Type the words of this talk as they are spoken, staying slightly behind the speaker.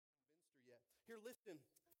Here, listen.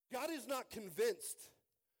 God is not convinced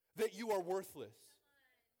that you are worthless.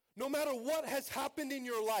 No matter what has happened in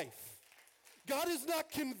your life, God is not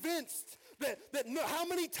convinced that how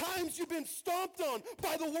many times you've been stomped on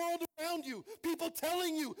by the world around you. People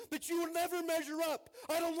telling you that you will never measure up.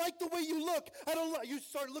 I don't like the way you look. You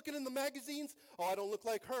start looking in the magazines. Oh, I don't look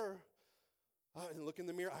like her. And look in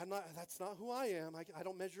the mirror. That's not who I am. I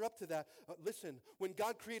don't measure up to that. Listen, when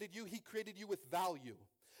God created you, He created you with value.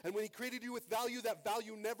 And when He created you with value, that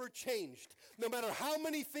value never changed. No matter how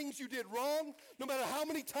many things you did wrong, no matter how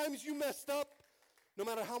many times you messed up, no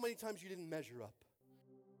matter how many times you didn't measure up.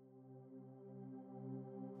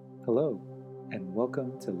 Hello, and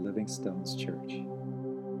welcome to Living Stones Church.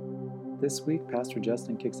 This week, Pastor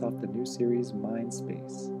Justin kicks off the new series, Mind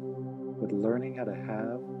Space, with learning how to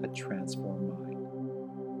have a transformed mind.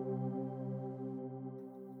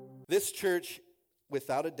 This church,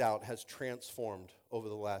 without a doubt, has transformed over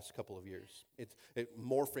the last couple of years. It's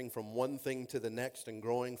morphing from one thing to the next and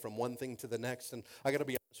growing from one thing to the next. And I got to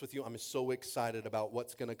be honest with you, I'm so excited about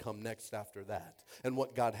what's going to come next after that and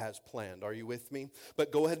what God has planned. Are you with me?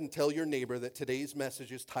 But go ahead and tell your neighbor that today's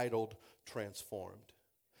message is titled Transformed.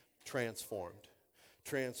 Transformed.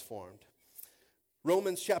 Transformed.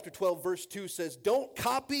 Romans chapter 12 verse 2 says, "Don't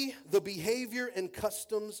copy the behavior and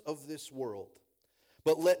customs of this world,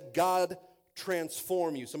 but let God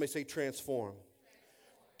transform you." Somebody say transform.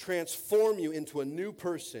 Transform you into a new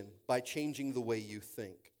person by changing the way you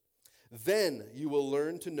think. Then you will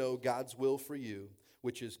learn to know God's will for you,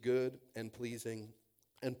 which is good and pleasing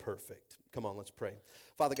and perfect. Come on, let's pray.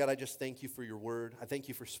 Father God, I just thank you for your word. I thank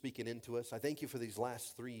you for speaking into us. I thank you for these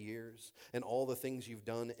last 3 years and all the things you've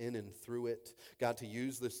done in and through it. God, to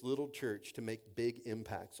use this little church to make big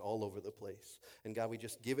impacts all over the place. And God, we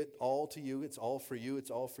just give it all to you. It's all for you. It's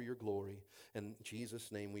all for your glory. In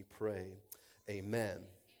Jesus' name we pray. Amen.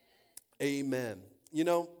 Amen. You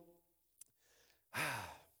know,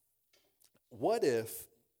 what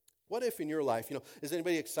if in your life, is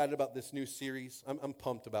anybody excited about this new series? I'm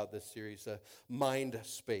pumped about this series, Mind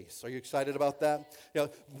Space. Are you excited about that?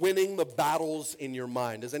 Winning the battles in your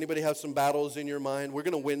mind. Does anybody have some battles in your mind? We're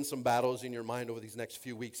going to win some battles in your mind over these next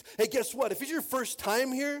few weeks. Hey, guess what? If it's your first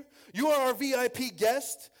time here, you are our VIP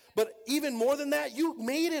guest. But even more than that, you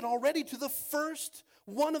made it already to the first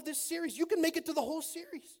one of this series. You can make it to the whole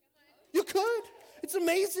series. You could. It's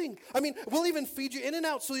amazing. I mean, we'll even feed you in and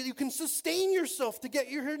out so that you can sustain yourself to get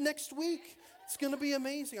you here next week. It's going to be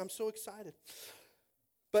amazing. I'm so excited.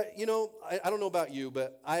 But, I don't know about you,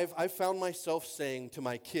 but I've found myself saying to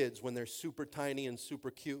my kids when they're super tiny and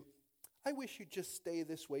super cute, I wish you'd just stay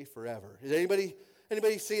this way forever. Did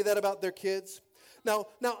anybody say that about their kids? Now,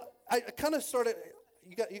 I kind of started...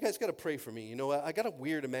 You guys got to pray for me. I got a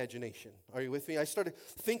weird imagination. Are you with me? I started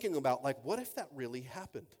thinking about, what if that really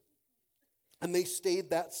happened? And they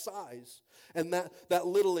stayed that size and that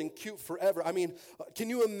little and cute forever. I mean, can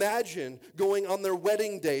you imagine going on their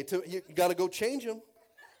wedding day you got to go change them.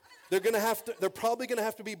 They're probably going to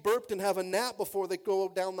have to be burped and have a nap before they go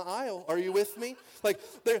down the aisle. Are you with me?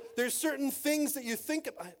 There's certain things that you think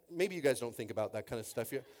about. Maybe you guys don't think about that kind of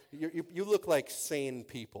stuff. You look like sane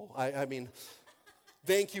people. I mean,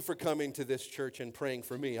 thank you for coming to this church and praying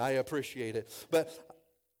for me. I appreciate it. But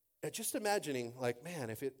just imagining,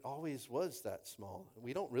 man, if it always was that small,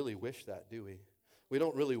 we don't really wish that, do we? We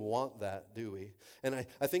don't really want that, do we? And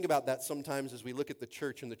I think about that sometimes as we look at the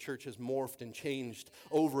church, and the church has morphed and changed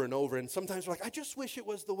over and over. And sometimes we're like, I just wish it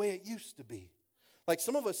was the way it used to be.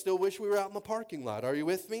 Some of us still wish we were out in the parking lot. Are you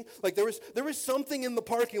with me? There was something in the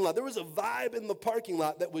parking lot. There was a vibe in the parking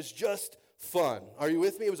lot that was just fun. Are you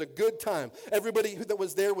with me? It was a good time. Everybody that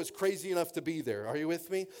was there was crazy enough to be there. Are you with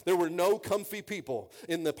me? There were no comfy people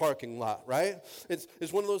in the parking lot, right?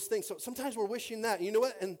 It's one of those things. So sometimes we're wishing that. You know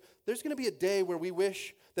what? And there's going to be a day where we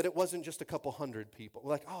wish that it wasn't just a couple hundred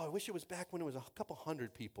people. I wish it was back when it was a couple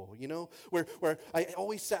hundred people, where I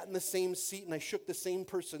always sat in the same seat and I shook the same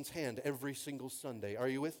person's hand every single Sunday. Are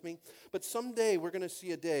you with me? But someday we're going to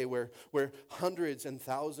see a day where hundreds and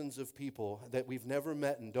thousands of people that we've never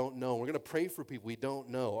met and don't know, we're going to pray for people we don't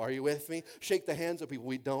know. Are you with me? Shake the hands of people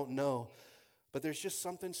we don't know. But there's just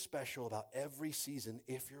something special about every season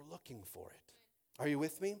if you're looking for it. Are you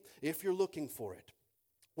with me? If you're looking for it.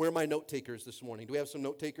 Where are my note takers this morning? Do we have some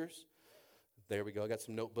note takers? There we go. I got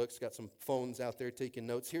some notebooks, got some phones out there taking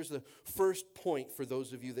notes. Here's the first point for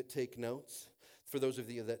those of you that take notes. For those of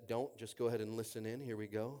you that don't, just go ahead and listen in. Here we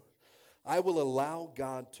go. I will allow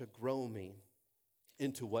God to grow me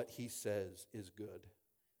into what He says is good.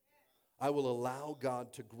 I will allow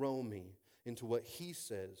God to grow me into what he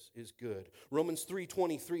says is good. Romans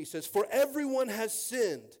 3:23 says, "For everyone has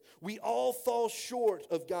sinned. We all fall short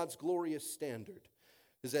of God's glorious standard."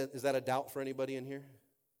 Is that a doubt for anybody in here?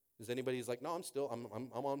 Is anybody's like, no,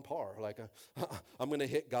 I'm on par. Like, I'm going to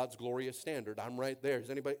hit God's glorious standard. I'm right there.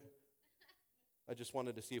 Is anybody? I just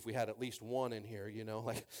wanted to see if we had at least one in here,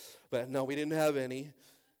 but no, we didn't have any.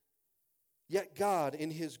 Yet God,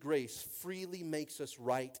 in his grace, freely makes us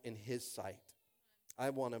right in his sight.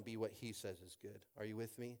 I want to be what he says is good. Are you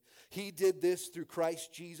with me? He did this through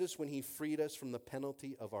Christ Jesus when he freed us from the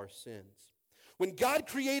penalty of our sins. When God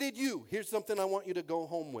created you, here's something I want you to go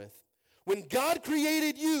home with. When God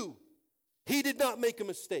created you, he did not make a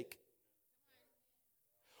mistake.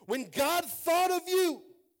 When God thought of you,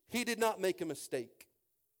 he did not make a mistake.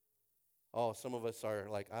 Oh, some of us are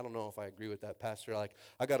like, I don't know if I agree with that, Pastor. Like,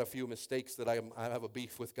 I got a few mistakes that I have a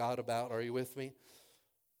beef with God about. Are you with me?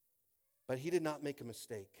 But he did not make a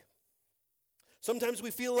mistake. Sometimes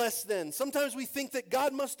we feel less than. Sometimes we think that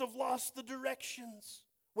God must have lost the directions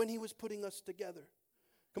when he was putting us together.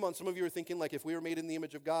 Come on, some of you are thinking like if we were made in the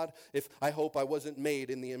image of God, I hope I wasn't made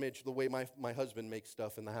in the image the way my husband makes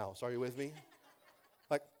stuff in the house. Are you with me?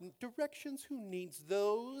 Like, directions, who needs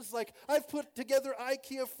those? Like, I've put together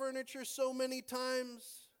IKEA furniture so many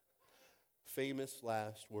times. Famous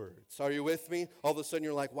last words. Are you with me? All of a sudden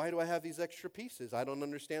you're like, why do I have these extra pieces? I don't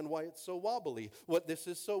understand why it's so wobbly. This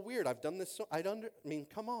is so weird. I've done this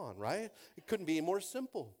come on, right? It couldn't be more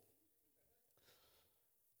simple.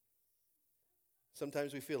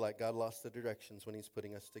 Sometimes we feel like God lost the directions when he's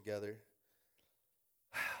putting us together.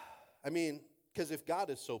 Because if God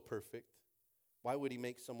is so perfect, why would he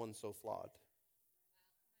make someone so flawed?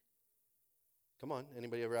 Come on,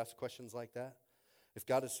 anybody ever ask questions like that? If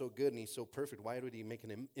God is so good and he's so perfect, why would he make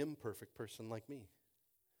an imperfect person like me?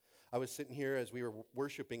 I was sitting here as we were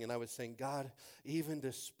worshiping and I was saying, God, even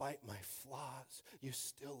despite my flaws, you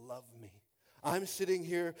still love me. I'm sitting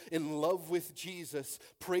here in love with Jesus,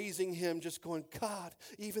 praising him, just going, God,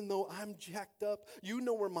 even though I'm jacked up, you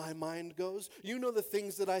know where my mind goes. You know the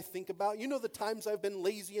things that I think about. You know the times I've been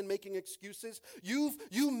lazy and making excuses. You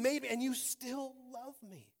made me, and you still love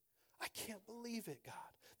me. I can't believe it, God.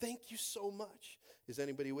 Thank you so much. Is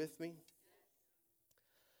anybody with me?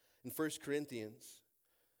 In 1 Corinthians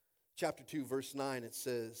chapter 2, verse 9, it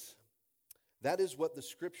says, that is what the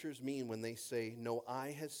scriptures mean when they say, no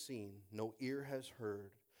eye has seen, no ear has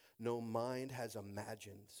heard, no mind has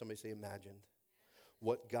imagined. Somebody say imagined.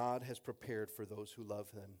 What God has prepared for those who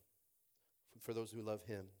love him. For those who love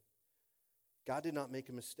him. God did not make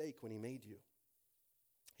a mistake when he made you.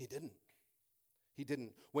 He didn't. He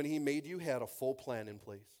didn't. When he made you, he had a full plan in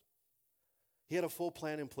place. He had a full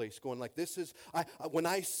plan in place going like, when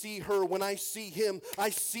I see her, when I see him, I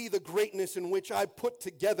see the greatness in which I put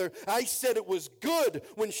together. I said it was good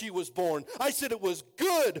when she was born. I said it was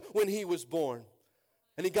good when he was born.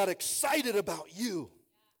 And he got excited about you.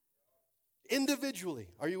 Individually.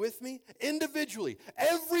 Are you with me? Individually.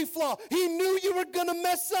 Every flaw. He knew you were going to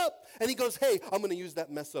mess up. And he goes, hey, I'm going to use that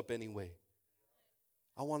mess up anyway.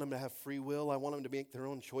 I want them to have free will. I want them to make their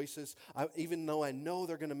own choices. Even though I know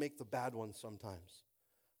they're going to make the bad ones sometimes,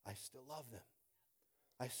 I still love them.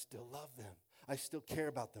 I still love them. I still care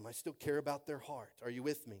about them. I still care about their heart. Are you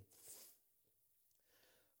with me?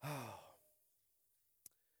 Oh.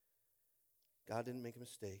 God didn't make a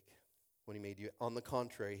mistake when he made you. On the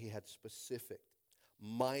contrary, he had specific,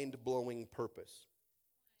 mind-blowing purpose.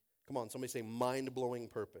 Come on, somebody say mind-blowing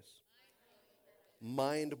purpose.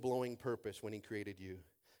 Mind-blowing purpose when he created you.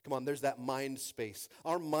 Come on, there's that mind space.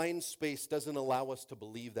 Our mind space doesn't allow us to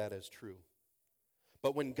believe that as true.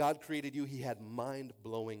 But when God created you, he had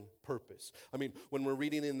mind-blowing purpose. When we're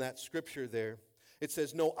reading in that scripture there, it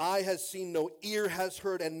says, no eye has seen, no ear has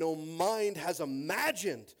heard, and no mind has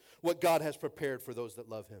imagined what God has prepared for those that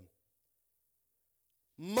love him.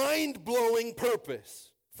 Mind-blowing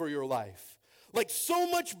purpose for your life. Like so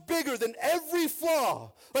much bigger than every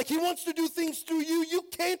flaw. Like he wants to do things through you you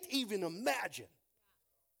can't even imagine.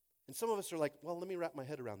 And some of us are like, well, let me wrap my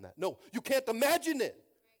head around that. No, you can't imagine it.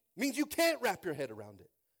 It means you can't wrap your head around it,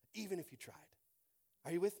 even if you tried.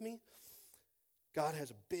 Are you with me? God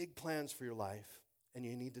has big plans for your life, and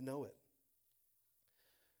you need to know it.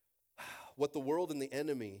 What the world and the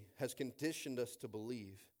enemy has conditioned us to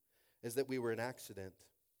believe is that we were an accident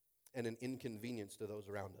and an inconvenience to those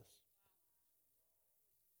around us.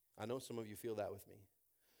 I know some of you feel that with me.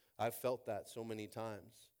 I've felt that so many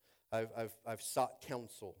times. I've sought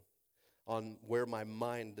counsel on where my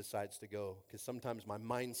mind decides to go, because sometimes my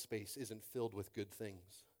mind space isn't filled with good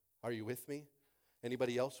things. Are you with me?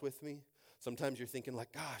 Anybody else with me? Sometimes you're thinking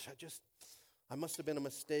like, gosh, I must have been a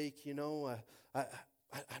mistake,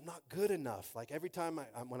 I'm not good enough. Like every time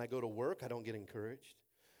when I go to work, I don't get encouraged.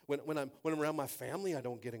 When I'm around my family, I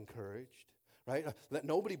don't get encouraged. Right? That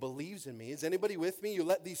nobody believes in me. Is anybody with me? You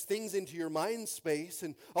let these things into your mind space,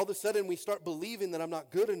 and all of a sudden we start believing that I'm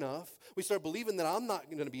not good enough. We start believing that I'm not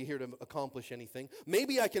going to be here to accomplish anything.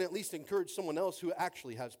 Maybe I can at least encourage someone else who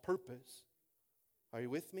actually has purpose. Are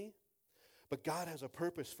you with me? But God has a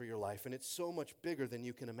purpose for your life, and it's so much bigger than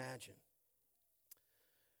you can imagine.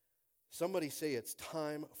 Somebody say it's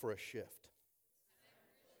time for a shift.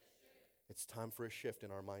 It's time for a shift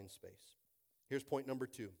in our mind space. Here's point number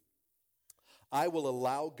 2. I will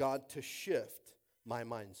allow God to shift my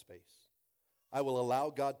mind space. I will allow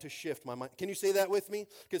God to shift my mind. Can you say that with me?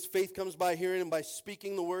 Because faith comes by hearing and by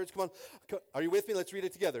speaking the words. Come on. Are you with me? Let's read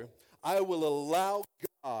it together. I will allow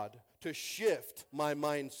God to shift my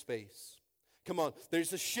mind space. Come on.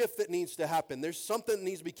 There's a shift that needs to happen. There's something that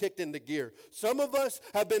needs to be kicked into gear. Some of us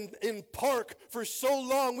have been in park for so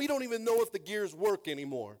long, we don't even know if the gears work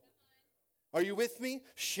anymore. Are you with me?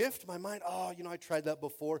 Shift my mind. Oh, I tried that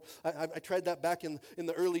before. I tried that back in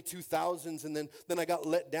the early 2000s, and then I got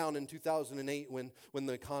let down in 2008 when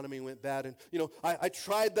the economy went bad. And, I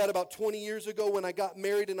tried that about 20 years ago when I got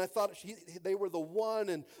married, and I thought they were the one,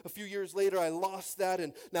 and a few years later I lost that,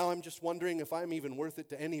 and now I'm just wondering if I'm even worth it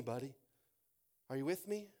to anybody. Are you with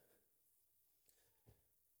me?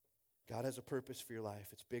 God has a purpose for your life.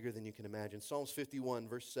 It's bigger than you can imagine. Psalms 51,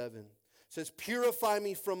 verse 7. Says, purify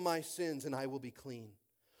me from my sins, and I will be clean.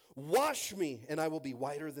 Wash me, and I will be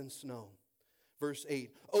whiter than snow. Verse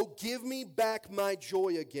 8, oh, give me back my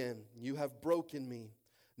joy again. You have broken me.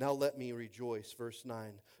 Now let me rejoice. Verse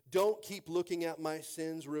 9, don't keep looking at my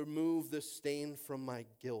sins. Remove the stain from my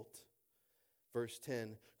guilt. Verse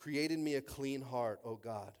 10, create in me a clean heart, O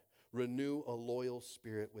God. Renew a loyal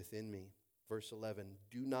spirit within me. Verse 11,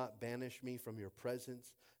 do not banish me from your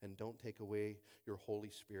presence, and don't take away your Holy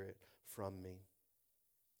Spirit from me.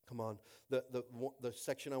 Come on. The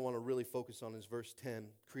section I want to really focus on is verse 10.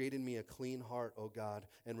 Create in me a clean heart, O God,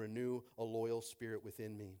 and renew a loyal spirit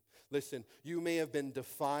within me. Listen, you may have been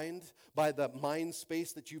defined by the mind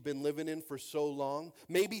space that you've been living in for so long.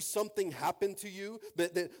 Maybe something happened to you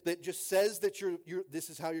that just says that this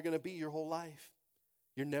is how you're going to be your whole life.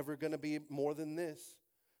 You're never going to be more than this.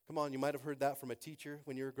 Come on, you might have heard that from a teacher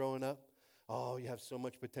when you were growing up. Oh, you have so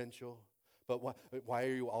much potential. But why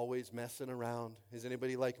are you always messing around? Is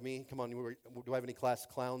anybody like me? Come on, do I have any class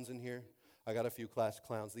clowns in here? I got a few class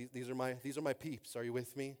clowns. These are my peeps. Are you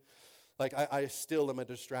with me? Like I still am a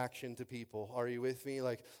distraction to people. Are you with me?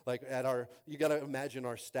 Like you got to imagine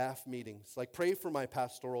our staff meetings. Like pray for my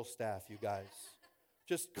pastoral staff, you guys.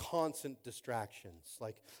 Just constant distractions.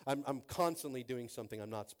 Like I'm constantly doing something I'm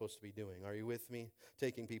not supposed to be doing. Are you with me?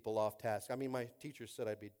 Taking people off task. I mean, my teachers said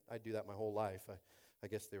I'd do that my whole life. I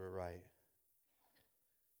guess they were right.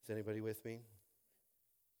 Is anybody with me?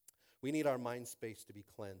 We need our mind space to be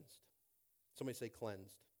cleansed. Somebody say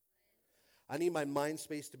cleansed. I need my mind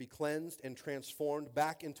space to be cleansed and transformed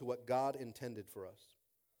back into what God intended for us.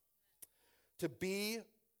 To be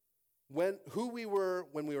who we were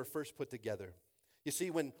when we were first put together. You see,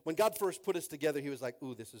 when God first put us together, he was like,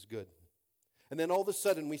 ooh, this is good. And then all of a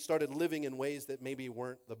sudden, we started living in ways that maybe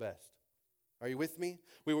weren't the best. Are you with me?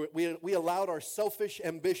 We allowed our selfish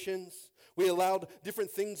ambitions. We allowed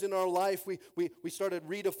different things in our life. We started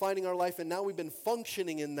redefining our life, and now we've been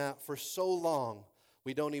functioning in that for so long,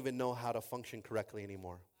 we don't even know how to function correctly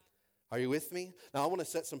anymore. Are you with me? Now, I want to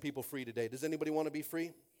set some people free today. Does anybody want to be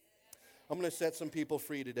free? I'm going to set some people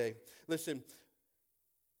free today. Listen,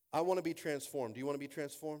 I want to be transformed. Do you want to be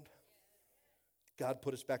transformed? God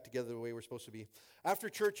put us back together the way we're supposed to be. After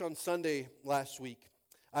church on Sunday last week,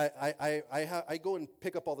 I go and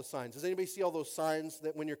pick up all the signs. Does anybody see all those signs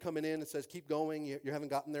that when you're coming in, it says, keep going, you haven't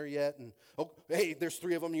gotten there yet, and, oh, hey, there's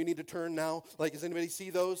 3 of them, you need to turn now. Like, does anybody see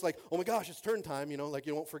those? Like, oh my gosh, it's turn time, like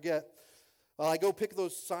you won't forget. I go pick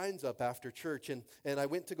those signs up after church, and I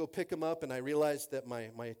went to go pick them up, and I realized that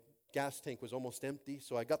my gas tank was almost empty,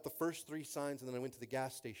 so I got the first 3 signs, and then I went to the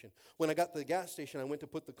gas station. When I got to the gas station, I went to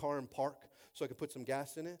put the car in park so I could put some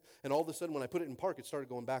gas in it, and all of a sudden, when I put it in park, it started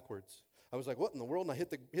going backwards. I was like, what in the world? And I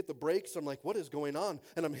hit the brakes. I'm like, what is going on?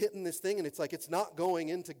 And I'm hitting this thing, and it's like it's not going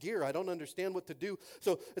into gear. I don't understand what to do.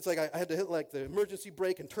 So it's like I had to hit like the emergency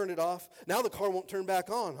brake and turn it off. Now the car won't turn back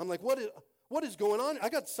on. I'm like, what is going on? I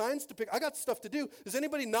got signs to pick. I got stuff to do. Does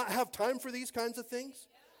anybody not have time for these kinds of things?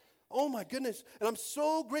 Oh my goodness. And I'm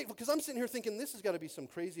so grateful because I'm sitting here thinking this has got to be some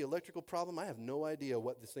crazy electrical problem. I have no idea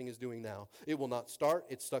what this thing is doing now. It will not start.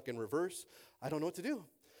 It's stuck in reverse. I don't know what to do.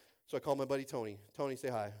 So I called my buddy Tony. Tony, say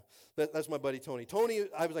hi. That's my buddy Tony. Tony,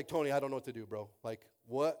 I was like, Tony, I don't know what to do, bro. Like,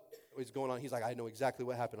 what is going on? He's like, I know exactly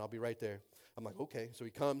what happened. I'll be right there. I'm like, okay. So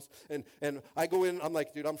he comes, and I go in. I'm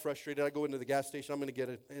like, dude, I'm frustrated. I go into the gas station. I'm going to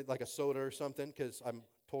get like a soda or something because I'm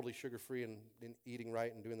totally sugar-free and eating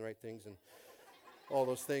right and doing the right things and all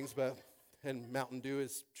those things. And Mountain Dew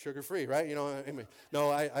is sugar-free, right? You know, I mean,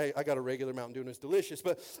 no, I got a regular Mountain Dew, and it's delicious.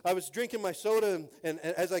 But I was drinking my soda, and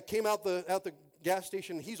as I came out the gas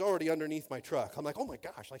station, he's already underneath my truck. I'm like, oh my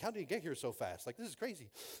gosh, like, how did he get here so fast? Like, this is crazy.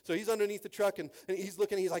 So he's underneath the truck, and he's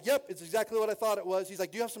looking, he's like, yep, it's exactly what I thought it was. He's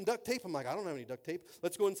like, do you have some duct tape? I'm like, I don't have any duct tape.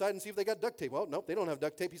 Let's go inside and see if they got duct tape. Well, nope, they don't have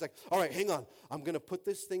duct tape. He's like, all right, hang on. I'm going to put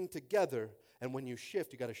this thing together, and when you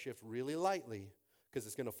shift, you got to shift really lightly because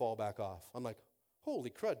it's going to fall back off. I'm like,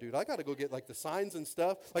 holy crud, dude, I got to go get like the signs and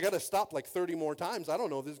stuff. I got to stop like 30 more times. I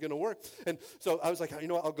don't know if this is going to work. And so I was like, you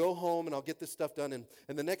know what, I'll go home and I'll get this stuff done. And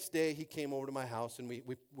the next day he came over to my house and we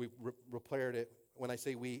repaired it. When I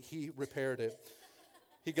say we, he repaired it.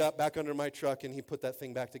 He got back under my truck and he put that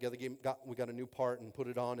thing back together. We got a new part and put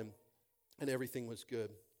it on and everything was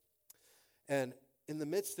good. And in the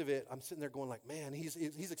midst of it, I'm sitting there going like, man, he's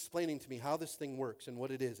explaining to me how this thing works and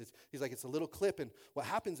what it is. He's like, it's a little clip. And what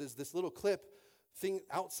happens is this little clip,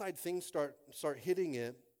 outside things start hitting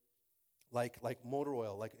it like motor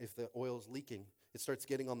oil, like if the oil's leaking, it starts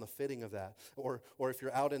getting on the fitting of that. Or if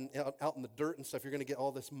you're out in the dirt and stuff, you're going to get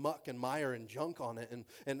all this muck and mire and junk on it,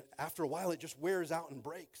 and after a while it just wears out and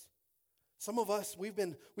breaks. Some of us, we've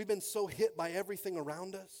been so hit by everything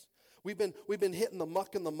around us. We've been hitting the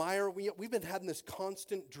muck and the mire. We've been having this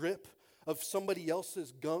constant drip of somebody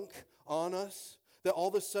else's gunk on us that all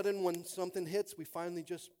of a sudden when something hits, we finally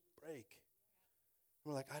just break.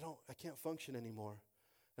 We're like, I can't function anymore.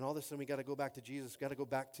 And all of a sudden we got to go back to Jesus. Got to go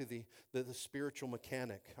back to the spiritual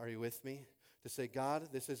mechanic. Are you with me? To say, God,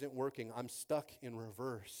 this isn't working. I'm stuck in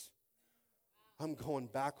reverse. I'm going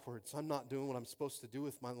backwards. I'm not doing what I'm supposed to do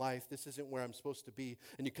with my life. This isn't where I'm supposed to be.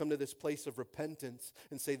 And you come to this place of repentance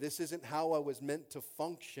and say, this isn't how I was meant to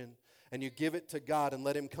function. And you give it to God and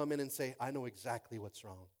let him come in and say, I know exactly what's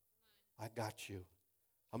wrong. I got you.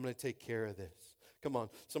 I'm going to take care of this. Come on.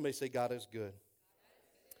 Somebody say, God is good.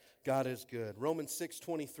 God is good. Romans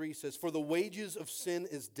 6:23 says, for the wages of sin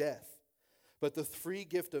is death, but the free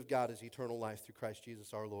gift of God is eternal life through Christ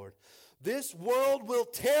Jesus our Lord. This world will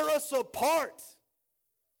tear us apart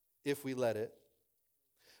if we let it.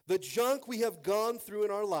 The junk we have gone through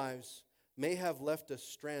in our lives may have left us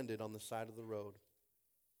stranded on the side of the road,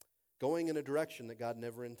 going in a direction that God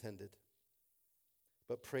never intended.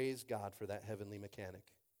 But praise God for that heavenly mechanic.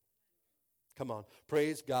 Come on.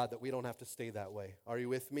 Praise God that we don't have to stay that way. Are you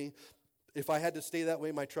with me? If I had to stay that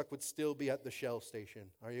way, my truck would still be at the Shell station.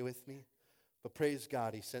 Are you with me? But praise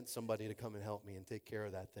God, he sent somebody to come and help me and take care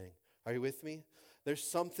of that thing. Are you with me? There's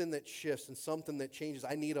something that shifts and something that changes.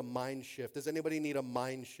 I need a mind shift. Does anybody need a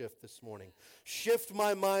mind shift this morning? Shift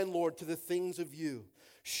my mind, Lord, to the things of you.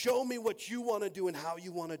 Show me what you want to do and how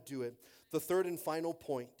you want to do it. The third and final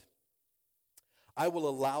point. I will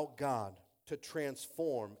allow God to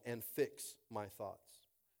transform and fix my thoughts.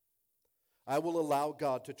 I will allow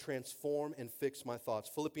God to transform and fix my thoughts.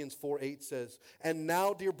 Philippians 4:8 says, and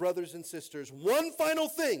now, dear brothers and sisters, one final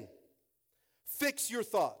thing, fix your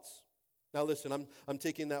thoughts. Now listen, I'm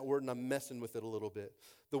taking that word and I'm messing with it a little bit.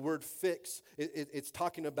 The word fix, it's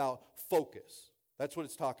talking about focus. That's what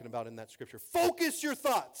it's talking about in that scripture. Focus your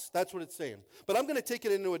thoughts. That's what it's saying. But I'm going to take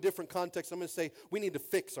it into a different context. I'm going to say we need to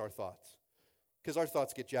fix our thoughts. Because our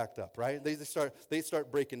thoughts get jacked up, right? They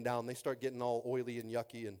start breaking down. They start getting all oily and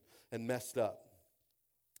yucky and messed up.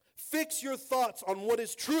 Fix your thoughts on what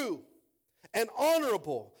is true and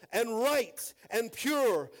honorable and right and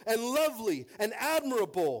pure and lovely and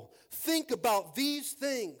admirable. Think about these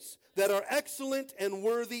things that are excellent and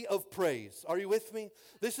worthy of praise. Are you with me?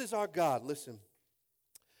 This is our God. Listen,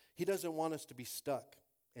 he doesn't want us to be stuck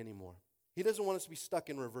anymore. He doesn't want us to be stuck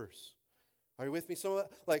in reverse. Are you with me?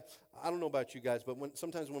 I don't know about you guys, but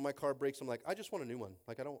sometimes when my car breaks, I'm like, I just want a new one.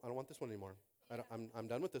 Like, I don't want this one anymore. I'm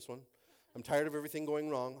done with this one. I'm tired of everything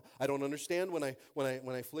going wrong. I don't understand when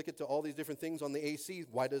I flick it to all these different things on the AC.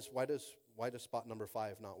 Why does spot number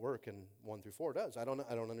 5 not work and 1 through 4 does? I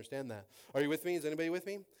don't understand that. Are you with me? Is anybody with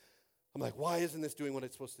me? I'm like, why isn't this doing what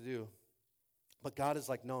it's supposed to do? But God is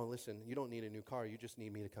like, no, listen, you don't need a new car. You just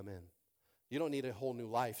need me to come in. You don't need a whole new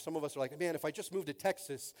life. Some of us are like, man, if I just move to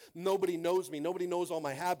Texas, nobody knows me. Nobody knows all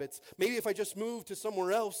my habits. Maybe if I just move to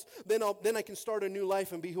somewhere else, then I can start a new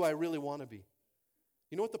life and be who I really want to be.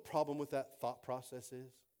 You know what the problem with that thought process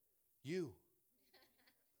is? You.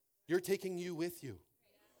 You're taking you with you.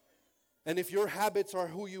 And if your habits are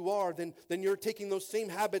who you are, then you're taking those same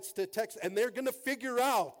habits to Texas, and they're going to figure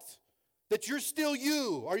out that you're still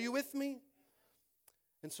you. Are you with me?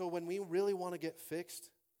 And so when we really want to get fixed,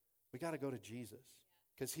 we got to go to Jesus.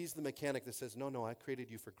 Because he's the mechanic that says, no, I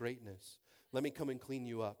created you for greatness. Let me come and clean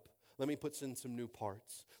you up. Let me put in some new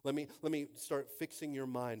parts. Let me start fixing your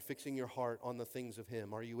mind, fixing your heart on the things of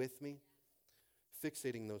him. Are you with me?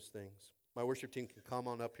 Fixating those things. My worship team can come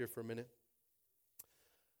on up here for a minute.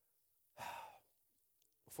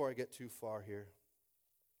 Before I get too far here.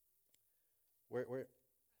 Where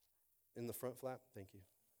in the front flap? Thank you.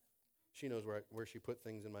 She knows where she put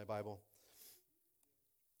things in my Bible.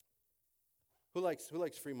 Who likes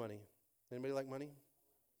free money? Anybody like money?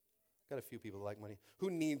 Got a few people that like money. Who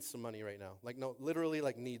needs some money right now? Like, no, literally,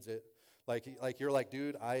 like, needs it. Like you're like,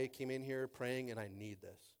 dude, I came in here praying and I need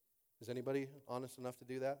this. Is anybody honest enough to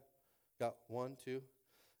do that? Got one, two?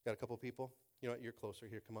 Got a couple people? You know what? You're closer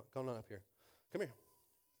here. Come on up here. Come here.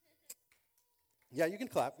 Yeah, you can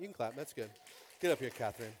clap. That's good. Get up here,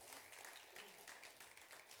 Catherine.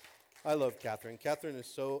 I love Catherine. Catherine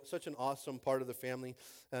is such an awesome part of the family.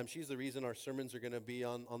 She's the reason our sermons are going to be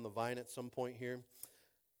on the vine at some point here.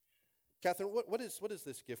 Catherine, what is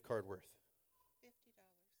this gift card worth?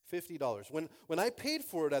 $50. When I paid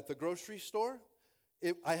for it at the grocery store,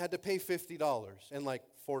 I had to pay $50 and like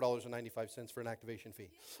 $4.95 for an activation fee.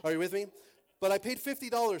 Are you with me? But I paid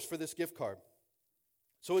 $50 for this gift card.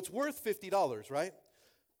 So it's worth $50, right?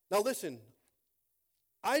 Now listen,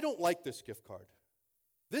 I don't like this gift card.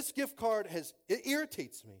 This gift card it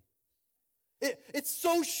irritates me. It's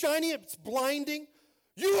so shiny, it's blinding.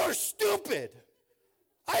 You are stupid.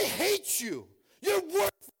 I hate you. You're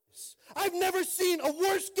worthless. I've never seen a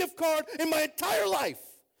worse gift card in my entire life.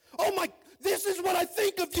 Oh my, this is what I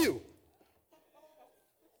think of you.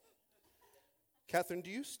 Catherine,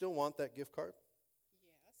 do you still want that gift card?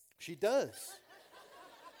 Yes. She does.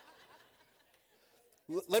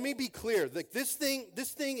 Let me be clear. Like this thing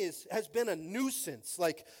has been a nuisance.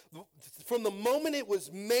 Like from the moment it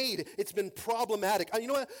was made, it's been problematic. You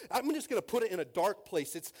know what? I'm just going to put it in a dark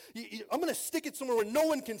place. I'm going to stick it somewhere where no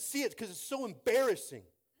one can see it because it's so embarrassing.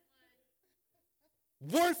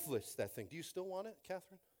 Worthless, that thing. Do you still want it,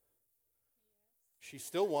 Catherine? She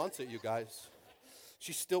still wants it, you guys.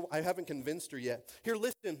 I haven't convinced her yet. Here,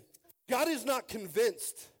 listen. God is not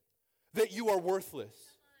convinced that you are worthless.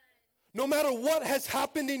 No matter what has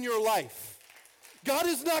happened in your life, God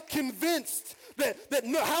is not convinced that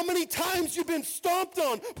how many times you've been stomped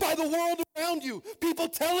on by the world around you. People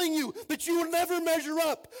telling you that you will never measure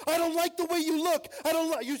up. I don't like the way you look.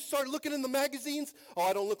 You start looking in the magazines. Oh,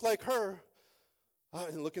 I don't look like her.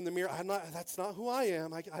 Look in the mirror. That's not who I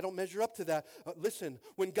am. I don't measure up to that. Listen,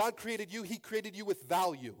 when God created you, he created you with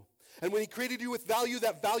value. And when he created you with value,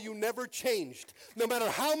 that value never changed. No matter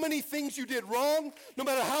how many things you did wrong, no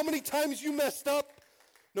matter how many times you messed up,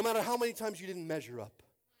 no matter how many times you didn't measure up,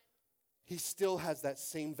 he still has that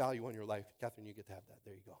same value on your life. Catherine, you get to have that.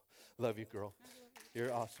 There you go. Love you, girl.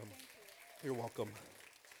 You're awesome. You're welcome.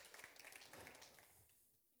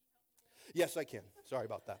 Yes, I can. Sorry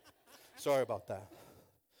about that.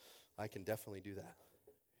 I can definitely do that.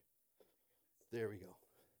 There we go.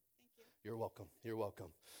 You're welcome.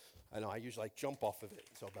 I know I usually jump off of it,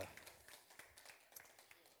 but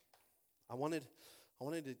I wanted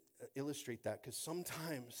to illustrate that because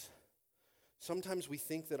sometimes we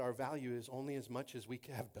think that our value is only as much as we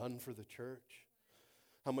have done for the church,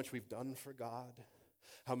 how much we've done for God,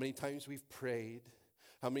 how many times we've prayed,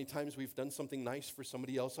 how many times we've done something nice for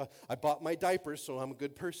somebody else. I bought my diapers, so I'm a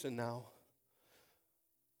good person now.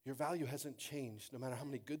 Your value hasn't changed no matter how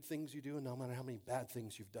many good things you do and no matter how many bad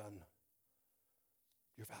things you've done.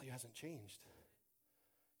 Your value hasn't changed.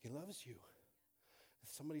 He loves you. If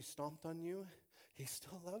somebody stomped on you, he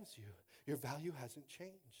still loves you. Your value hasn't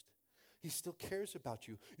changed. He still cares about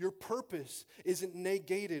you. Your purpose isn't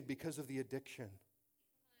negated because of the addiction.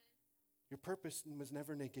 Your purpose was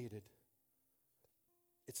never negated.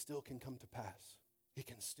 It still can come to pass. He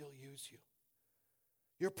can still use you.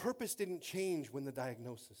 Your purpose didn't change when the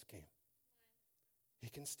diagnosis came. He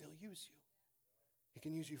can still use you. He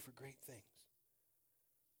can use you for great things.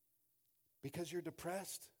 Because you're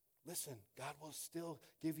depressed, listen, God will still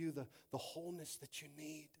give you the wholeness that you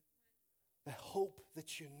need, the hope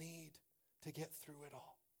that you need to get through it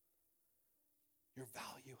all. Your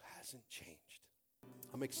value hasn't changed.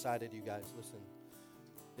 I'm excited, you guys. Listen,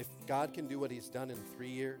 if God can do what he's done in 3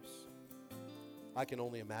 years, I can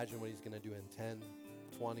only imagine what he's going to do in 10,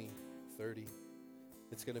 20, 30.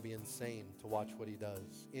 It's going to be insane to watch what he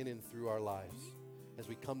does in and through our lives as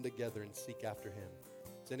we come together and seek after him.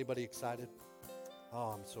 Is anybody excited?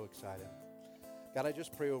 Oh, I'm so excited. God, I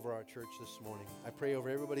just pray over our church this morning. I pray over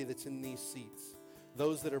everybody that's in these seats,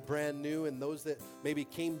 those that are brand new and those that maybe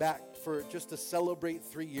came back for just to celebrate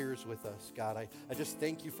 3 years with us. God, I just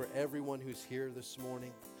thank you for everyone who's here this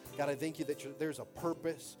morning. God, I thank you that there's a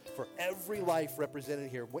purpose for every life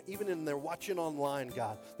represented here. Even in they're watching online,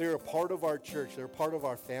 God, they're a part of our church. They're a part of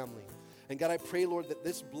our family. And God, I pray, Lord, that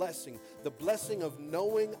this blessing, the blessing of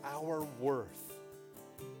knowing our worth,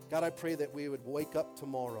 God, I pray that we would wake up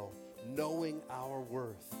tomorrow knowing our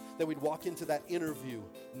worth, that we'd walk into that interview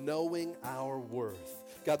knowing our worth.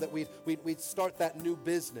 God, that we'd start that new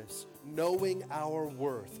business knowing our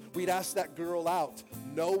worth. We'd ask that girl out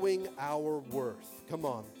knowing our worth. Come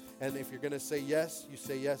on. And if you're going to say yes, you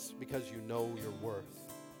say yes because you know your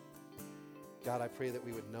worth. God, I pray that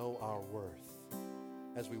we would know our worth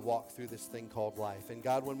as we walk through this thing called life. And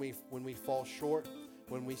God, when we fall short,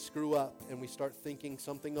 when we screw up and we start thinking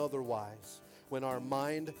something otherwise, when our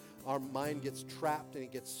mind gets trapped and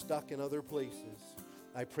it gets stuck in other places,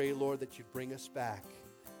 I pray, Lord, that you'd bring us back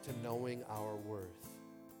to knowing our worth.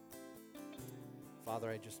 Father,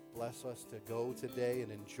 I just bless us to go today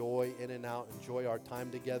and enjoy in and out, enjoy our time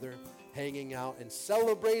together, hanging out and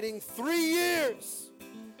celebrating 3 years.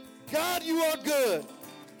 God, you are good.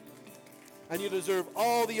 And you deserve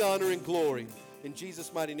all the honor and glory. In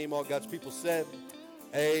Jesus' mighty name, all God's people said,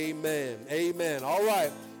 amen. Amen. All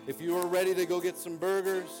right. If you are ready to go get some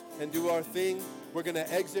burgers and do our thing, we're going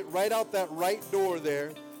to exit right out that right door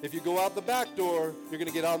there. If you go out the back door, you're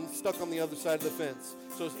going to get stuck on the other side of the fence.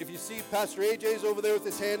 So if you see Pastor AJ's over there with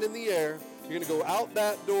his hand in the air, you're going to go out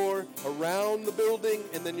that door, around the building,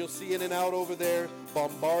 and then you'll see In and Out over there.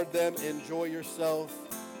 Bombard them. Enjoy yourself.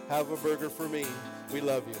 Have a burger for me. We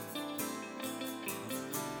love you.